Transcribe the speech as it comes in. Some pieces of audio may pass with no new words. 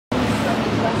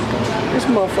This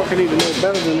motherfucker need to know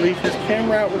better than leave his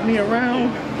camera out with me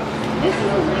around.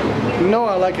 You know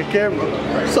I like a camera.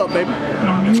 What's up, baby?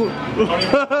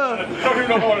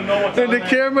 And the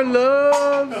camera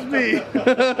loves me.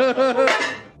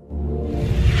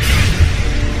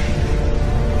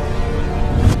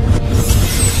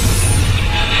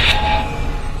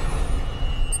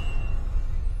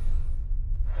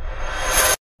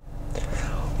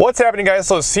 What's happening, guys?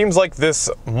 So it seems like this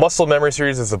muscle memory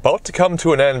series is about to come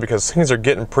to an end because things are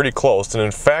getting pretty close. And in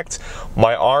fact,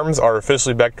 my arms are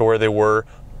officially back to where they were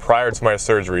prior to my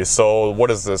surgery. So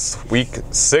what is this, week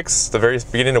 6, the very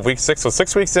beginning of week 6? So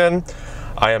 6 weeks in,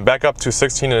 I am back up to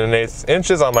 16 1/8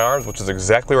 inches on my arms, which is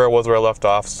exactly where I was where I left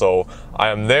off. So I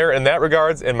am there in that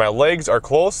regards, and my legs are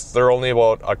close. They're only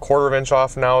about 1/4 inch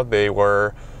off now. They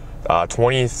were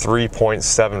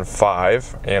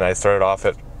 23.75, and I started off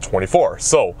at 24.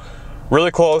 So really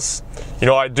close. You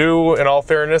know, I do, in all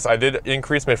fairness, I did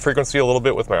increase my frequency a little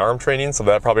bit with my arm training, so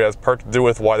that probably has part to do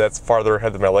with why that's farther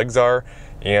ahead than my legs are.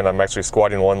 And I'm actually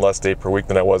squatting 1 less day per week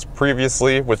than I was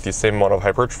previously with the same amount of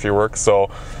hypertrophy work.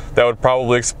 So that would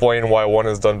probably explain why one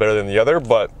is done better than the other,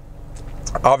 but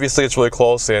obviously it's really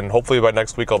close, and hopefully by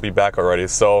next week I'll be back already.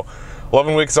 So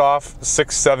 11 weeks off,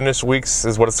 6-7-ish weeks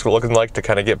is what it's looking like to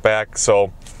kind of get back.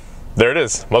 So there it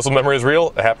is. Muscle memory is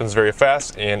real. It happens very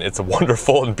fast, and it's a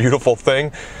wonderful and beautiful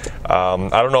thing.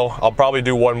 I don't know. I'll probably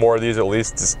do one more of these at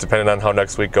least, just depending on how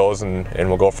next week goes, and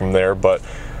we'll go from there. But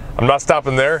I'm not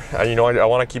stopping there. You know, I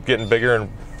want to keep getting bigger and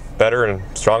better and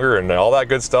stronger and all that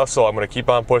good stuff. So I'm going to keep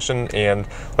on pushing. And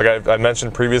like I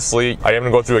mentioned previously, I am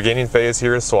going to go through a gaining phase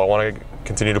here, so I want to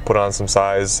continue to put on some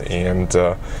size. And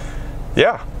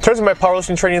yeah, in terms of my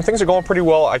powerlifting training, things are going pretty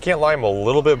well. I can't lie, I'm a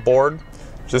little bit bored.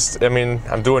 I mean,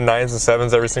 I'm doing 9s and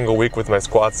 7s every single week with my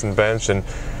squats and bench, and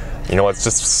you know, it's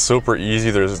just super easy.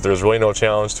 There's really no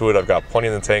challenge to it. I've got plenty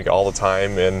in the tank all the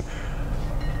time, and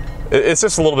it's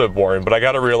just a little bit boring, but I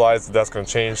got to realize that that's going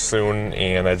to change soon,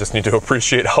 and I just need to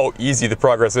appreciate how easy the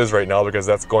progress is right now, because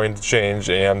that's going to change.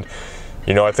 And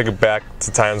you know, I think back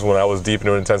to times when I was deep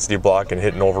into an intensity block and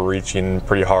hitting overreaching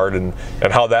pretty hard, and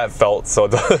how that felt. So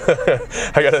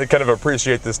I got to kind of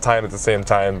appreciate this time at the same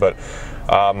time. But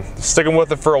sticking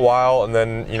with it for a while, and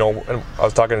then, you know, I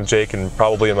was talking to Jake, and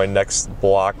probably in my next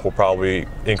block we'll probably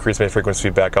increase my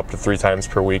frequency back up to 3 times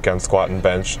per week on squat and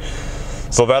bench.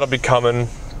 So that'll be coming.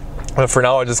 But for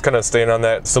now, I just kind of staying on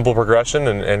that simple progression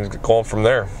and going from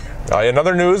there. In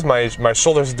other news, my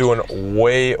shoulder's doing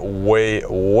way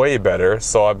better.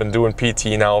 So I've been doing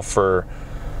PT now for,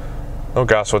 oh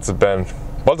gosh, what's it been?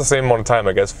 About the same amount of time,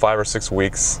 I guess, 5 or 6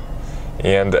 weeks.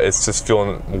 And it's just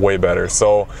feeling way better.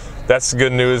 So that's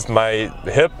good news. My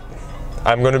hip,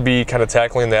 I'm going to be kind of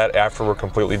tackling that after we're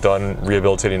completely done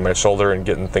rehabilitating my shoulder and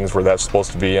getting things where that's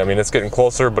supposed to be. I mean, it's getting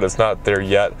closer, but it's not there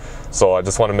yet. So I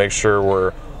just want to make sure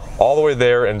we're all the way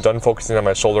there and done focusing on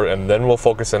my shoulder, and then we'll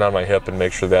focus in on my hip and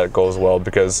make sure that goes well,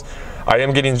 because I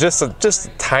am getting just a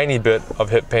tiny bit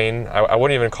of hip pain. I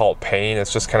wouldn't even call it pain.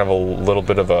 It's just kind of a little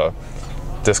bit of a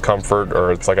discomfort,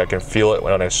 or it's like I can feel it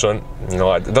when I shouldn't. You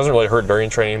know, it doesn't really hurt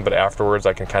during training, but afterwards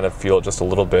I can kind of feel it just a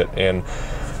little bit. And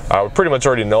I would pretty much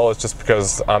already know it's just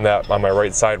because on my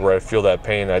right side where I feel that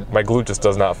pain, my glute just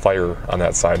does not fire on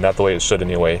that side, not the way it should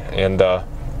anyway. And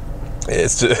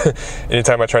it's just,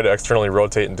 anytime I try to externally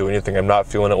rotate and do anything, I'm not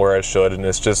feeling it where I should, and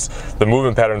it's just the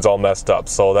movement pattern's all messed up.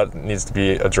 So that needs to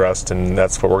be addressed, and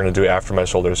that's what we're going to do after my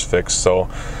shoulder's fixed. So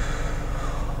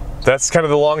that's kind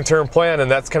of the long-term plan, and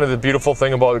that's kind of the beautiful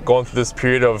thing about going through this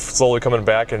period of slowly coming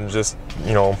back and just,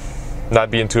 you know,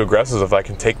 not being too aggressive. If I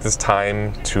can take this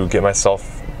time to get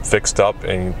myself fixed up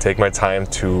and take my time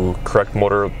to correct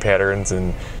motor patterns,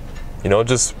 and, you know,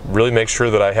 just really make sure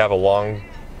that I have a long,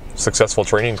 successful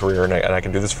training career, and I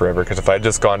can do this forever. Because if I had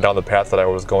just gone down the path that I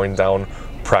was going down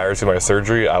prior to my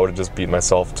surgery, I would have just beat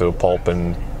myself to a pulp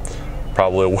and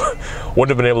probably wouldn't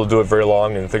have been able to do it very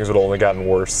long, and things would have only gotten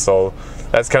worse. So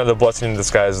that's kind of the blessing in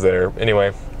disguise there. Anyway,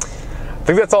 I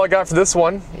think that's all I got for this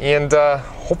one, and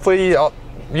hopefully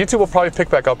YouTube will probably pick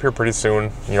back up here pretty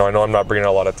soon. You know, I know I'm not bringing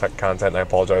out a lot of tech content, and I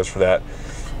apologize for that.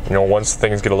 You know, once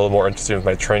things get a little more interesting with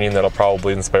my training, that'll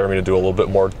probably inspire me to do a little bit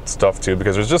more stuff too,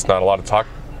 because there's just not a lot to talk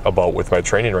about with my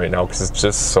training right now, because it's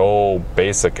just so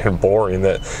basic and boring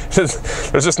that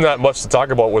there's just not much to talk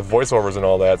about with voiceovers and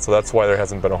all that. So that's why there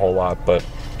hasn't been a whole lot, but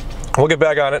we'll get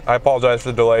back on it. I apologize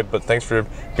for the delay, but thanks for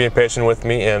being patient with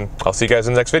me, and I'll see you guys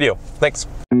in the next video. Thanks.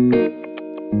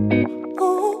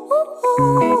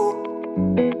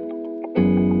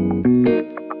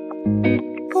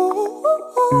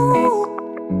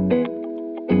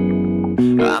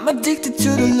 I'm addicted to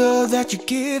the love that you're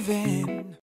giving.